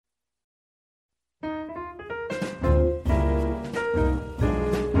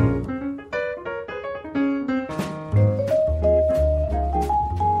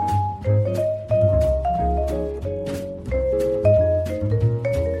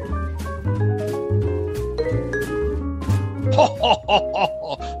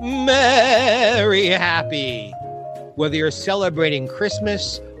Merry happy! Whether you're celebrating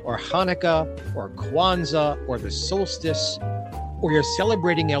Christmas or Hanukkah or Kwanzaa or the solstice, or you're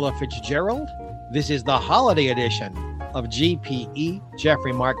celebrating Ella Fitzgerald, this is the holiday edition of GPE.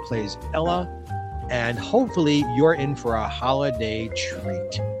 Jeffrey Mark plays Ella, and hopefully you're in for a holiday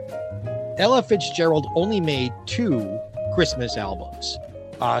treat. Ella Fitzgerald only made 2 Christmas albums,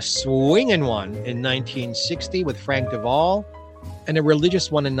 a swinging one in 1960 with Frank Duvall, and a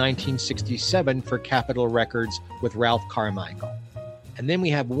religious one in 1967 for Capitol Records with Ralph Carmichael. And then we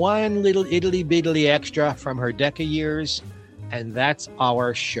have one little itty-bitty extra from her Decca years, and that's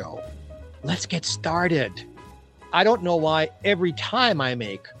our show. Let's get started. I don't know why every time I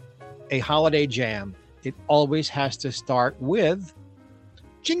make a holiday jam, it always has to start with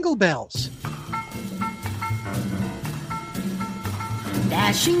Jingle Bells.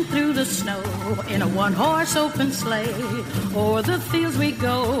 Dashing through the snow in a one-horse open sleigh, o'er the fields we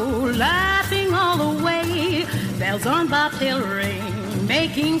go, laughing all the way. Bells on bobtail ring,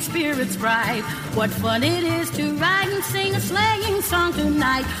 making spirits bright. What fun it is to ride and sing a sleighing song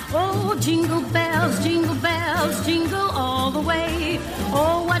tonight. Oh, jingle bells, jingle all the way.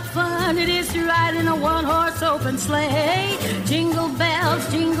 Oh, what fun it is to ride in a one-horse open sleigh. Jingle bells,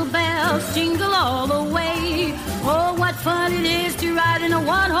 jingle all the way. Oh, what fun it is to ride in a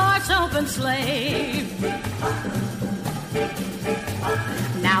one-horse open sleigh.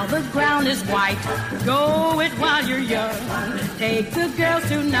 Now the ground is white, go it while you're young. Take the girls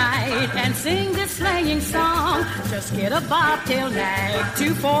tonight and sing this sleighing song. Just get a bobtail nag,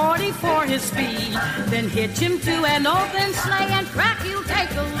 240 for his speed. Then hitch him to an open sleigh and crack, you'll take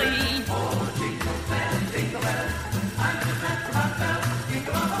the lead.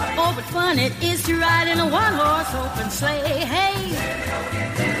 Oh, but fun it is to ride in a one-horse open sleigh. Hey!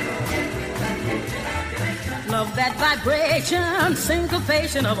 Love that vibration,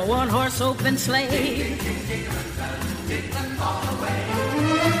 syncopation of a one-horse open sleigh.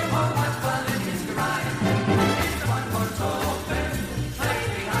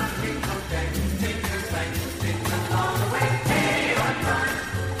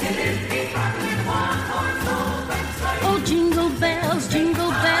 Oh, jingle bells,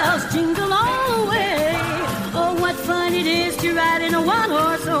 jingle all the way. Oh, what fun it is to ride in a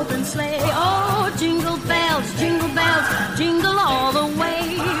one-horse open sleigh. Oh, jingle bells, jingle all the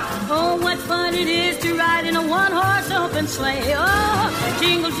way. Oh, what fun it is to ride in a one-horse open sleigh. Oh,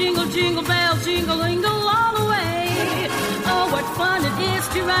 jingle bells, jingle all the way. Oh, what fun it is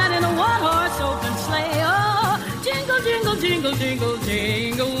to ride in a one-horse open sleigh. Oh, jingle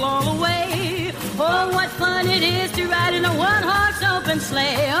all the way. Oh, what fun it is to ride in a one-horse open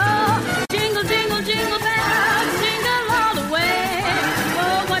sleigh. Oh, jingle bells, jingle all the way.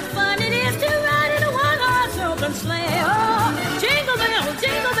 Oh, what fun it is to ride in a one-horse open sleigh. Oh, jingle bells,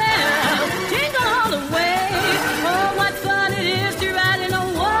 jingle all the way. Oh, what fun it is to ride in a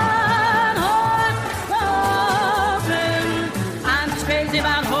one-horse open. I'm just crazy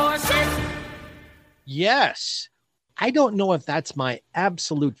about horses. Yes. I don't know if that's my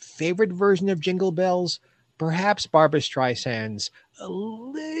absolute favorite version of Jingle Bells. Perhaps Barbra Streisand's a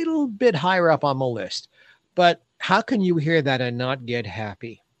little bit higher up on the list. But how can you hear that and not get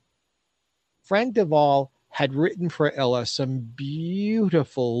happy? Frank Duvall had written for Ella some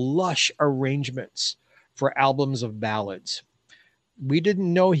beautiful, lush arrangements for albums of ballads. We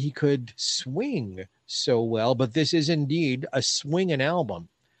didn't know he could swing so well, but this is indeed a swinging album.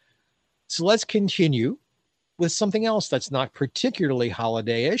 So let's continue with something else that's not particularly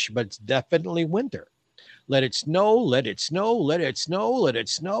holiday-ish, but it's definitely winter. Let it snow, let it snow, let it snow, let it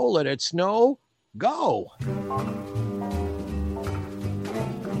snow, let it snow. Go!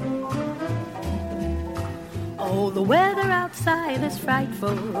 Oh, the weather outside is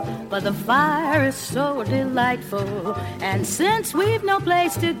frightful, but the fire is so delightful. And since we've no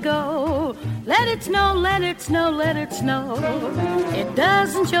place to go, let it snow, let it snow, let it snow. It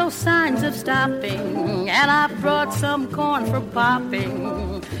doesn't show signs of stopping, and I've brought some corn for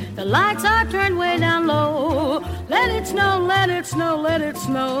popping. The lights are turned way down low. Let it snow, let it snow, let it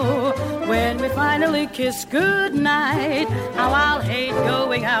snow. When we finally kiss goodnight, how I'll hate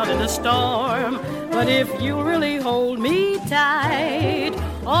going out in the storm. But if you really hold me tight,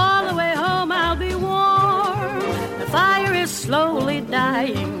 all the way home I'll be warm. The fire is slowly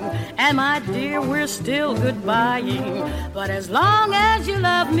dying, and my dear, we're still goodbying. But as long as you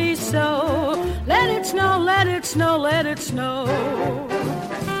love me so, let it snow, let it snow, let it snow.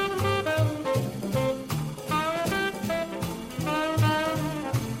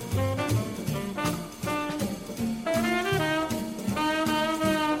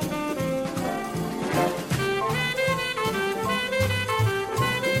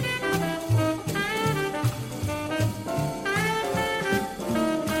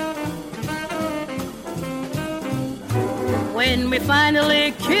 When we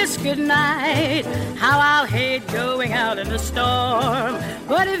finally kiss goodnight, how I'll hate going out in the storm.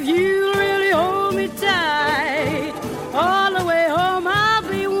 But if you really hold me tight, all the way home I'll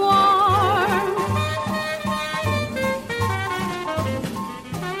be warm.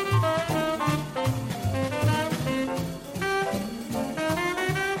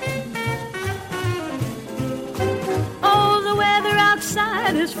 Oh, the weather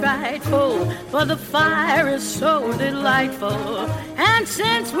outside is frightful, but the fire is so delightful. And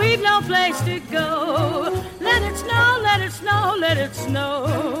since we've no place to go, let it snow, let it snow, let it snow.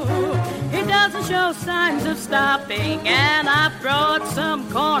 It doesn't show signs of stopping, and I've brought some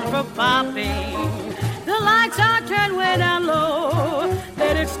corn for popping. The lights are turned way down low.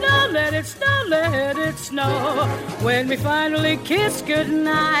 Let it snow, let it snow, let it snow. When we finally kiss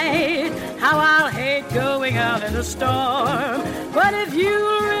goodnight, how I'll hate going out in a storm. But if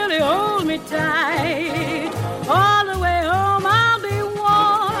you'll really hold me tight, all the way home I'll be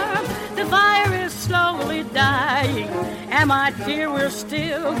warm. The fire is slowly dying, and my dear, we're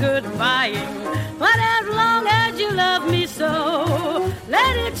still goodbying. But as long as you love me so,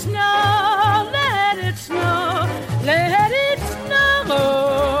 let it snow, let it snow, let it snow.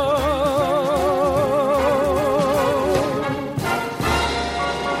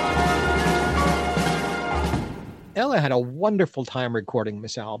 Ella had a wonderful time recording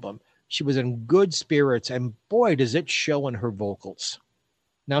this album. She was in good spirits, and boy, does it show in her vocals.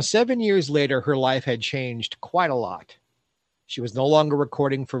 Now, 7 years later, her life had changed quite a lot. She was no longer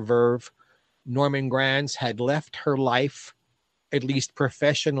recording for Verve. Norman Granz had left her life, at least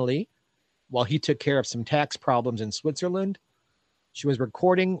professionally, while he took care of some tax problems in Switzerland. She was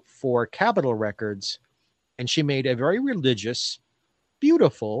recording for Capitol Records, and she made a very religious,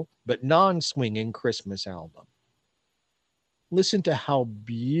 beautiful, but non-swinging Christmas album. Listen to how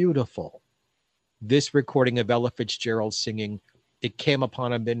beautiful this recording of Ella Fitzgerald singing "It Came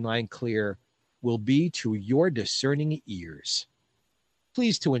Upon a Midnight Clear" will be to your discerning ears.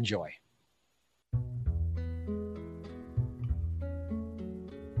 Please to enjoy.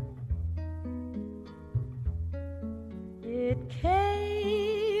 It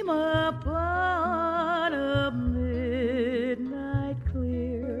came upon a midnight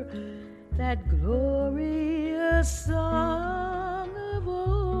clear, that glorious song of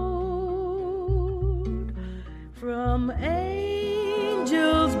old, from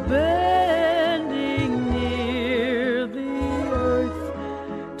angels bending near the earth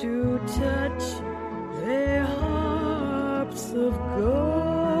to touch their harps of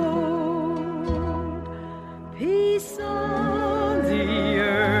gold. Peace on the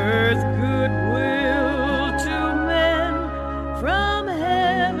earth, goodwill to men, from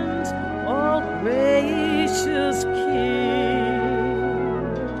heaven's all gracious King.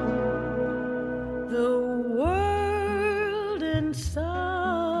 The world in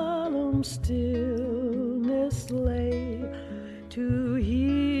solemn stillness lay to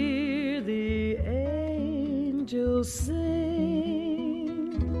hear the angels sing.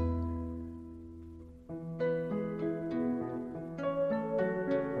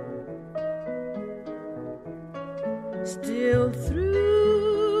 Still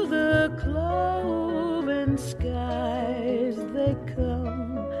through the cloven skies they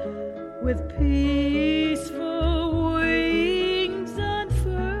come, with peaceful wings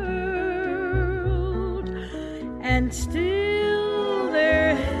unfurled, and still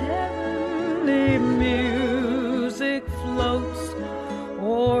their heavenly music floats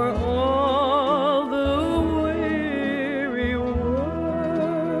o'er all the weary world.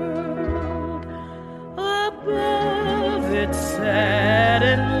 Above its sad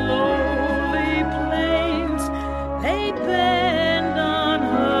and lonely plains, they bend on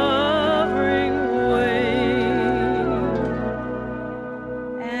hovering wing,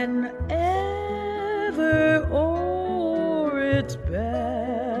 and ever o'er its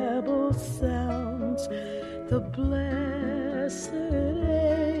babble sounds the blessed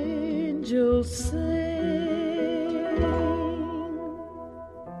angels sing.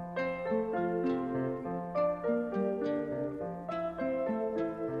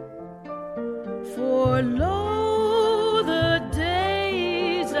 For lo, the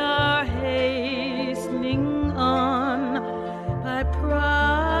days are hastening on, by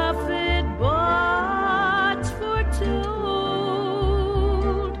prophet Botch foretold,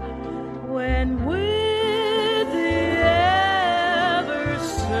 when with the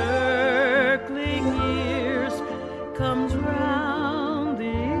ever-circling years comes round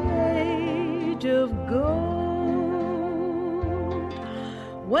the age of gold,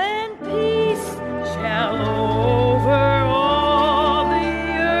 when peace shall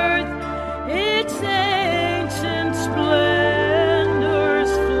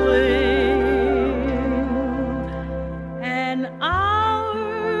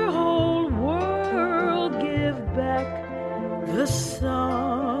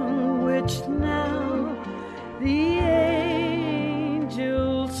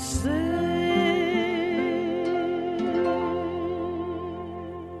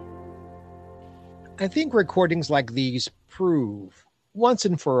I think recordings like these prove, once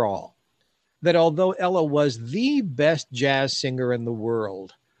and for all, that although Ella was the best jazz singer in the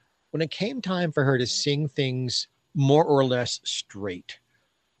world, when it came time for her to sing things more or less straight,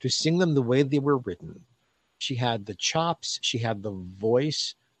 to sing them the way they were written, she had the chops, she had the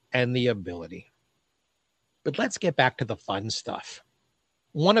voice, and the ability. But let's get back to the fun stuff.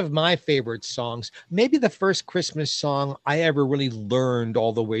 One of my favorite songs, maybe the first Christmas song I ever really learned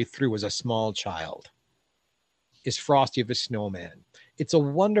all the way through as a small child, is Frosty the Snowman. It's a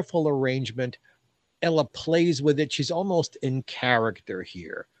wonderful arrangement. Ella plays with it. She's almost in character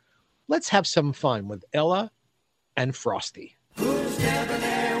here. Let's have some fun with Ella and Frosty. Who's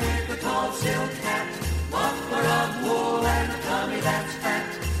debonair with the tall silk hat, muffler of wool and a tummy that's fat,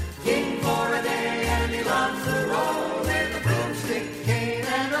 king for a day and he loves to roll in the broomstick cane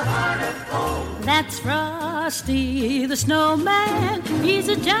and a heart of gold. That's Frosty the Snowman. He's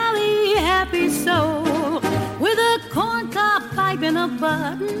a jolly, happy soul with a corncob pipe and a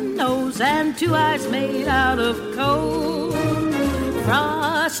button nose and two eyes made out of coal.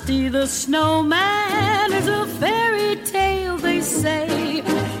 Frosty the Snowman is a fairy tale, they say.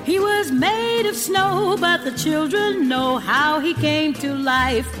 He was made of snow, but the children know how he came to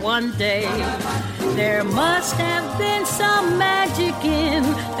life one day. There must have been some magic in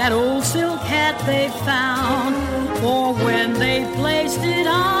that old silk hat they found, for when they placed it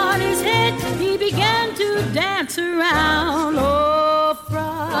on his head, he began to dance around. Oh,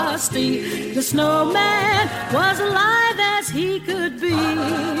 Frosty the Snowman was alive as he could be,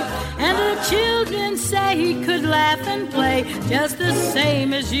 and the children say he could laugh and play just the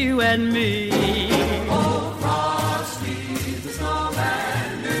same as you and me. Oh, Frosty the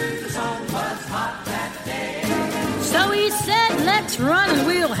Snowman knew the sun was hot that day. So he said, let's run and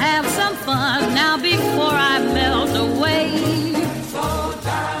we'll have some fun now before I melt away. So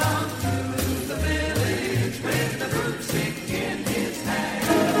down to the village with the broomstick in his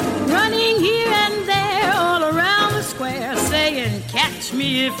hand, Running here and there all around the square, saying, catch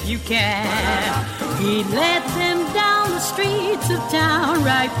me if you can. He led them down the streets of town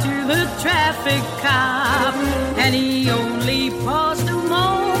right to the traffic cop, and he only paused a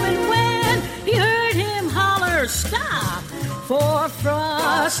moment when he heard him holler, stop! For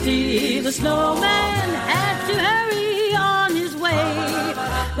Frosty the Snowman had to hurry on his way,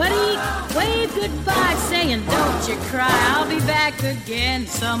 but he waved goodbye saying, don't you cry, I'll be back again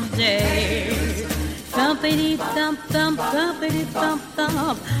someday. Thumpity thump thump, thumpity thump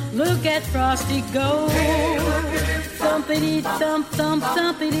thump, look at Frosty go. Thumpity thump thump,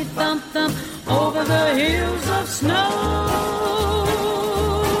 thumpity thump thump, over the hills of snow.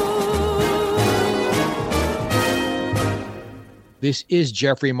 This is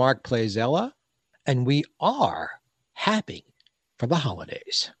Jeffrey Mark Plays Ella, and we are happy for the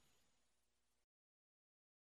holidays.